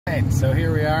Alright, so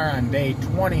here we are on day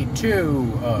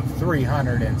 22 of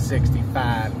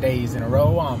 365 days in a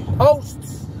row on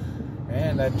posts.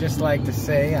 And I'd just like to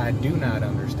say I do not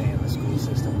understand the school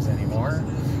systems anymore.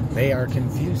 They are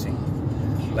confusing.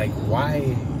 Like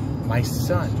why my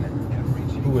son,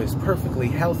 who is perfectly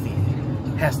healthy,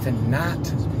 has to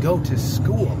not go to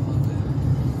school.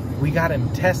 We got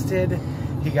him tested.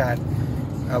 He got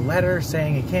a letter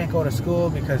saying he can't go to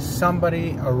school because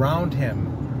somebody around him,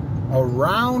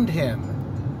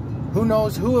 who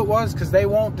knows who it was because they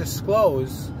won't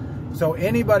disclose. So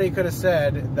anybody could have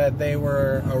said that they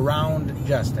were around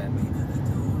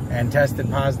Justin and tested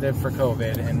positive for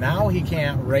COVID, and now he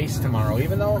can't race tomorrow,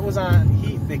 even though it was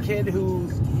on, the kid who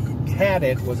had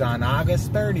it was on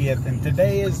August 30th, and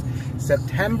today is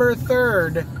September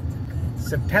 3rd.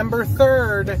 September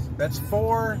 3rd, that's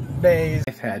 4 days.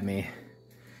 I've had me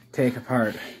take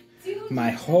apart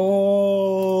my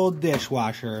whole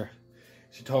dishwasher.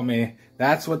 She told me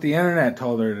that's what the internet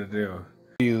told her to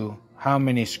do. How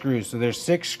many screws? So there's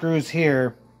 6 screws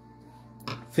here,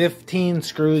 15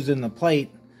 screws in the plate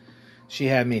she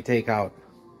had me take out.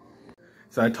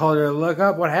 So I told her to look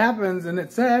up what happens, and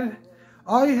it said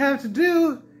all you have to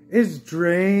do is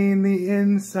drain the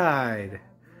inside.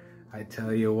 I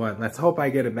tell you what, let's hope I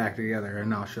get it back together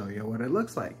and I'll show you what it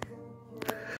looks like.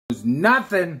 It was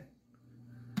nothing.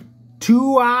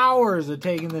 2 hours of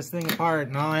taking this thing apart,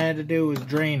 and all I had to do was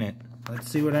drain it.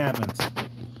 Let's see what happens.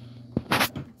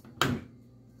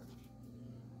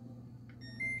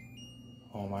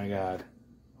 Oh my God.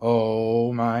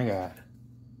 Oh my God.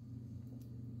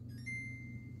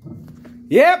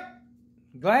 Yep!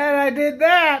 Glad I did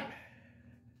that!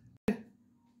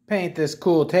 Paint this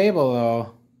cool table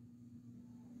though.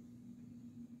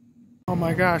 Oh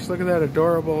my gosh, look at that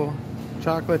adorable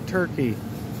chocolate turkey.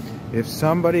 If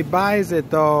somebody buys it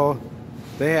though,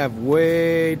 they have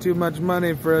way too much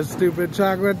money for a stupid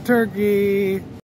chocolate turkey.